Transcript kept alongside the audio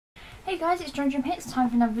Hey guys, it's John Jim here. It's time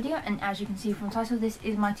for another video, and as you can see from the title, this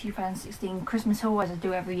is my 2016 Christmas haul. As I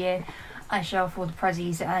do every year, I show off all the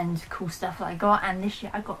prezzies and cool stuff that I got, and this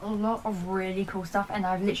year I got a lot of really cool stuff, and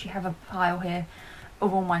I literally have a pile here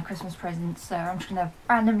of all my Christmas presents, so I'm just going to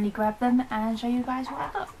randomly grab them and show you guys what I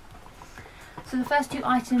got. So the first two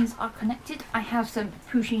items are connected. I have some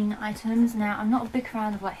Pusheen items. Now, I'm not a big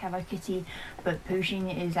fan of like Hello Kitty, but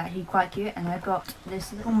Pusheen is actually quite cute, and I got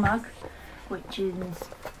this little mug, which is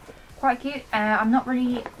quite cute. I'm not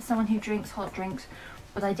really someone who drinks hot drinks,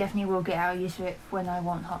 but I definitely will get out used to it when I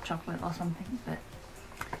want hot chocolate or something, but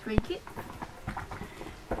it's really cute.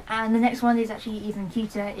 And the next one is actually even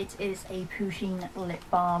cuter. It is a Pusheen lip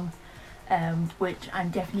balm, which I'm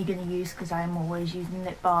definitely going to use because I'm always using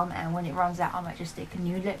lip balm, and when it runs out I might just stick a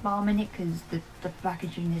new lip balm in it because the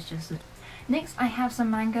packaging is just... Next I have some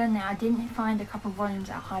manga. Now, I didn't find a couple of volumes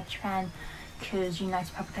at Hype Japan because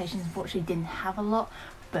United Publications unfortunately didn't have a lot,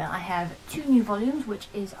 but I have two new volumes, which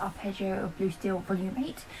is Arpeggio of Blue Steel Volume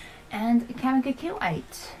 8 and Kamiga Kill 8.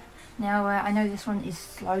 Now, I know this one is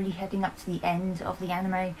slowly heading up to the end of the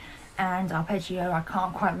anime, and Arpeggio I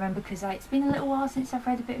can't quite remember because it's been a little while since I've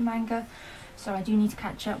read a bit of manga, so I do need to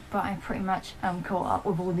catch up, but I'm pretty much caught up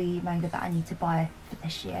with all the manga that I need to buy for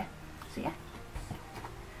this year, so yeah.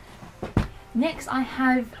 Next I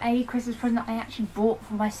have a Christmas present that I actually bought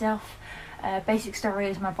for myself. Basic story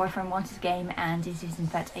is my boyfriend wanted a game, and it is in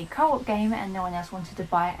fact a co-op game, and no one else wanted to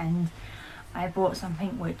buy it, and I bought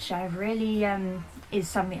something which I really is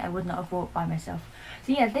something I would not have bought by myself.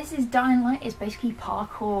 So yeah, this is Dying Light. It's basically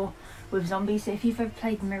parkour with zombies. So if you've ever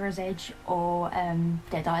played Mirror's Edge or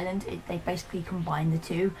Dead Island, they basically combine the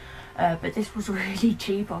two, but this was really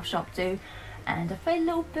cheap off Shop2, and I played a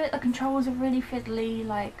little bit. The controls are really fiddly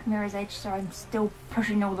like Mirror's Edge, so I'm still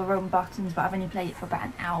pushing all the wrong buttons, but I've only played it for about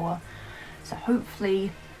an hour. So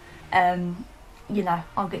hopefully, you know,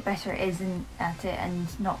 I'll get better at it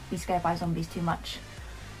and not be scared by zombies too much.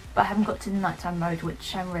 But I haven't got to the nighttime mode,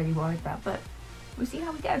 which I'm really worried about, but we'll see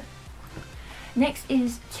how we go. Next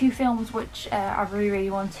is two films which I really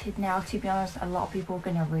wanted. Now, to be honest, a lot of people are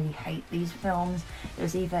going to really hate these films. It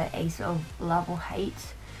was either a sort of love or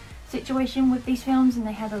hate situation with these films, and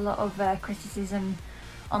they had a lot of criticism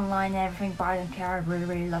online and everything, but I don't care. I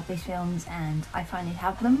really love these films, and I finally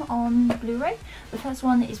have them on Blu-ray. The first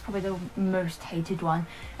one is probably the most hated one,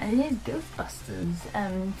 and it is Ghostbusters.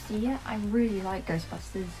 So yeah, I really like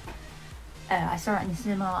Ghostbusters. I saw it in the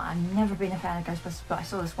cinema. I've never been a fan of Ghostbusters, but I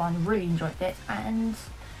saw this one, really enjoyed it, and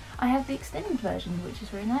I have the extended version, which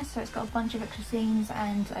is really nice. So it's got a bunch of extra scenes,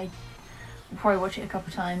 and I will probably watch it a couple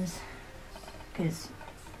of times because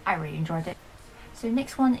I really enjoyed it. So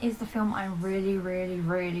next one is the film I really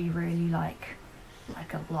like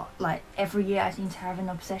a lot. Like every year I seem to have an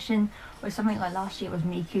obsession with something. Like last year it was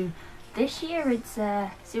Miku. This year it's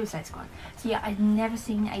Suicide Squad. So yeah, I've never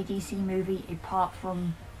seen a DC movie apart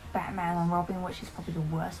from Batman and Robin, which is probably the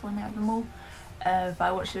worst one out of them all. But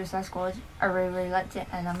I watched Suicide Squad. I really liked it,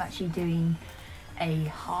 and I'm actually doing a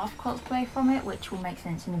half cosplay from it, which will make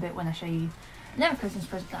sense in a bit when I show you another Christmas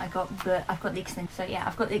present that I got. But I've got the extended, so yeah,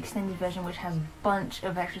 I've got the extended version, which has a bunch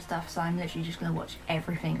of extra stuff, so I'm literally just going to watch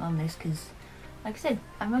everything on this because, like I said,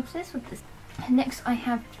 I'm obsessed with this. Next I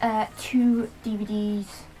have two DVDs,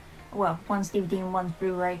 well, one's DVD and one's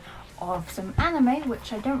Blu-ray, of some anime,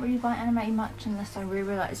 which I don't really buy anime much unless I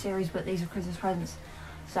really like the series, but these are Christmas presents,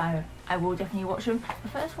 so I will definitely watch them. The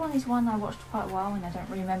first one is one I watched for quite a while, and I don't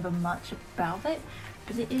really remember much about it,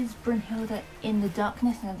 but it is Brunhilde in the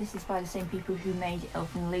Darkness. Now, this is by the same people who made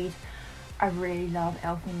Elfen Lied. I really love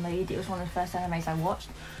Elfen Lied. It was one of the first animes I watched.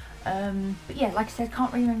 But yeah, like I said,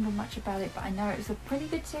 can't really remember much about it, but I know it was a pretty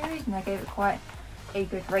good series, and I gave it quite a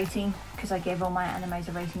good rating because I gave all my animes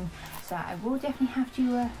a rating. So I will definitely have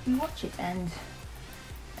to rewatch it and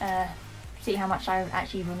see how much I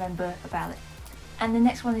actually remember about it. And the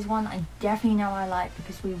next one is one I definitely know I like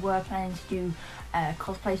because we were planning to do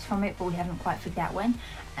cosplays from it, but we haven't quite figured out when.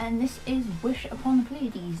 And this is Wish Upon the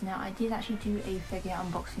Pleiades. Now, I did actually do a figure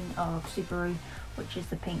unboxing of Subaru, which is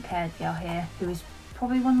the pink-haired girl here, who is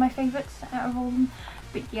probably one of my favourites out of all of them.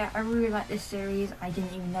 But yeah, I really like this series. I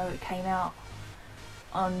didn't even know it came out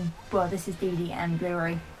on, well, this is DVD and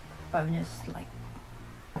Blu-ray bonus, like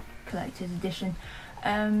collector's edition.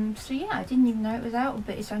 So yeah, I didn't even know it was out,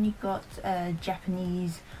 but it's only got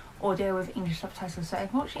Japanese audio with English subtitles, so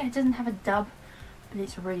unfortunately it doesn't have a dub, but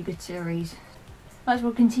it's a really good series. Might as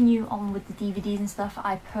well continue on with the DVDs and stuff.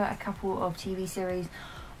 I put a couple of TV series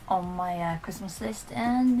on my Christmas list,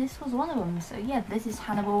 and this was one of them. So yeah, this is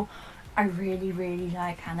Hannibal. I really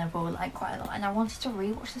like Hannibal, like, quite a lot, and I wanted to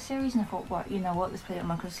rewatch the series, and I thought, well, you know what, let's put it on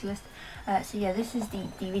my Christmas list. So yeah, this is the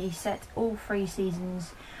DVD set, all 3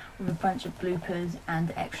 seasons, with a bunch of bloopers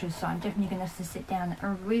and extras, so I'm definitely going to have to sit down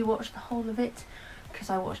and rewatch the whole of it, because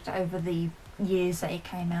I watched it over the years that it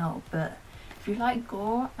came out. But if you like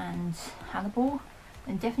gore and Hannibal,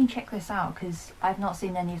 then definitely check this out, because I've not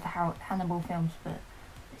seen any of the Hannibal films, but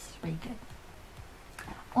this is really good.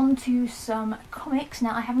 On to some comics.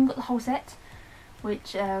 Now, I haven't got the whole set,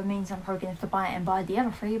 which means I'm probably going to have to buy it and buy the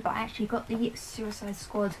other three, but I actually got the Suicide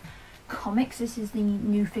Squad comics. This is the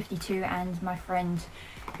New 52, and my friend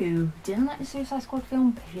who didn't like the Suicide Squad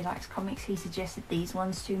film, but he likes comics, he suggested these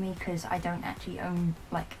ones to me, because I don't actually own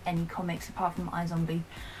like any comics apart from iZombie.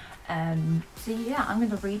 So yeah, I'm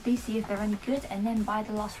going to read these, see if they're any good, and then buy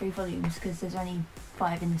the last 3 volumes, because there's only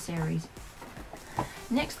 5 in the series.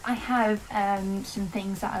 Next, I have some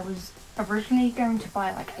things that I was originally going to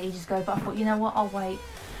buy like ages ago, but I thought, you know what, I'll wait,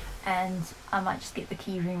 and I might just get the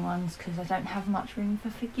keyring ones, because I don't have much room for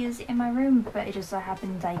figures in my room. But it just so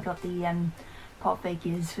happened I got the pop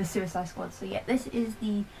figures for Suicide Squad. So yeah, this is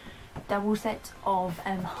the double set of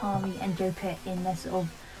Harley and Joker in their sort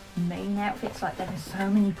of main outfits. Like, there are so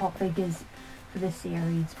many pop figures for this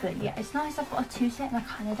series, but yeah, it's nice. I've got a 2 set, and I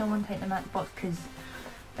kind of don't want to take them out of the box because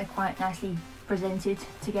they're quite nicely presented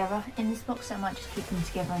together in this box, so I might just keep them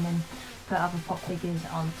together and then put other pop figures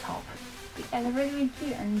on top. But yeah, they're really, really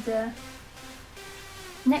cute. And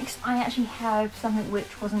next, I actually have something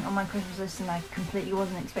which wasn't on my Christmas list and I completely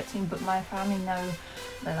wasn't expecting, but my family know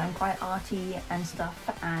that I'm quite arty and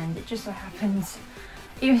stuff, and it just so happens,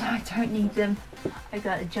 even though I don't need them, I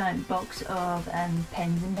got a giant box of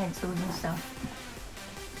pens and pencils and stuff,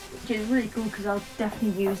 which is really cool because I'll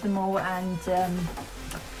definitely use them all, and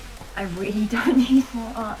I really don't need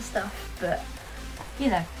more art stuff, but you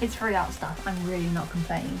know, it's free art stuff. I'm really not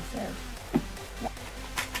complaining. So yeah.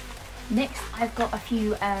 Next, I've got a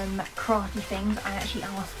few crafty things. I actually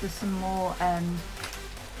asked for some more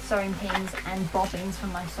sewing pins and bobbins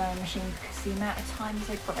from my sewing machine, because the amount of times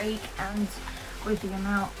they break, and with the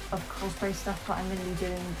amount of cosplay stuff that I'm going to be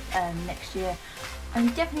doing next year, I'm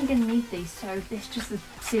definitely going to need these. So this is just a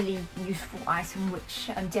silly, useful item which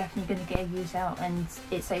I'm definitely going to get a use out, and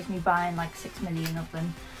it saves me buying like 6 million of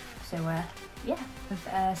them. So yeah, with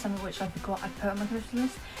something which I forgot I put on my Christmas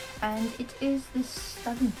list, and it is this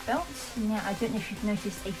studded belt. Now, I don't know if you've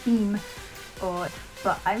noticed a theme, but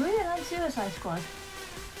I really like Suicide Squad,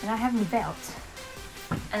 and I have my belt,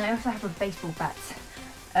 and I also have a baseball bat.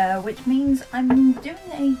 Which means I'm doing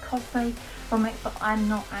a cosplay from it, but I'm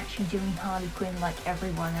not actually doing Harley Quinn like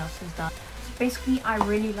everyone else has done. So basically, I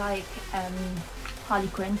really like Harley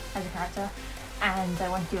Quinn as a character, and I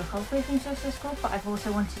want to do a cosplay from Suicide Squad, but I've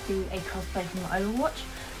also wanted to do a cosplay from Overwatch.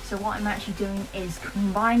 So what I'm actually doing is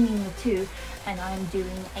combining the two, and I'm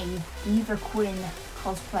doing a Diva Quinn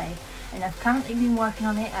cosplay, and I've currently been working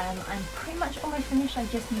on it. I'm pretty much almost finished. I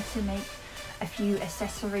just need to make a few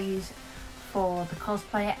accessories for the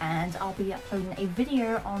cosplay, and I'll be uploading a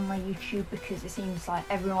video on my YouTube, because it seems like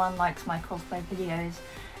everyone likes my cosplay videos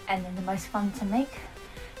and they're the most fun to make.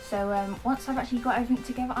 So once I've actually got everything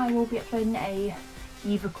together, I will be uploading a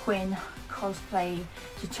Diva Quinn cosplay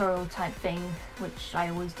tutorial type thing, which I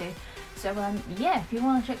always do. So yeah, if you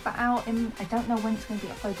want to check that out, I don't know when it's going to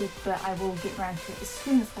be uploaded, but I will get around to it as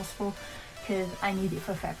soon as possible, because I need it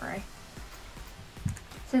for February.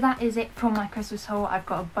 So that is it for my Christmas haul. I've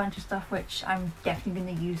got a bunch of stuff which I'm definitely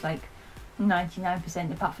going to use, like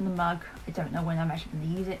 99%, apart from the mug. I don't know when I'm actually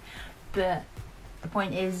going to use it, but the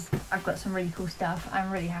point is, I've got some really cool stuff.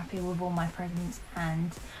 I'm really happy with all my presents,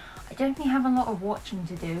 and I definitely have a lot of watching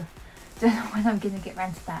to do. Don't know when I'm going to get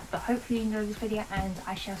around to that, but hopefully you enjoyed this video, and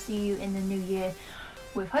I shall see you in the new year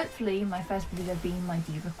with hopefully my first video being my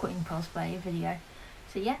Diva Quinn cosplay video.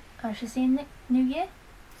 So yeah, I shall see you in the new year.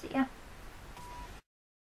 See ya.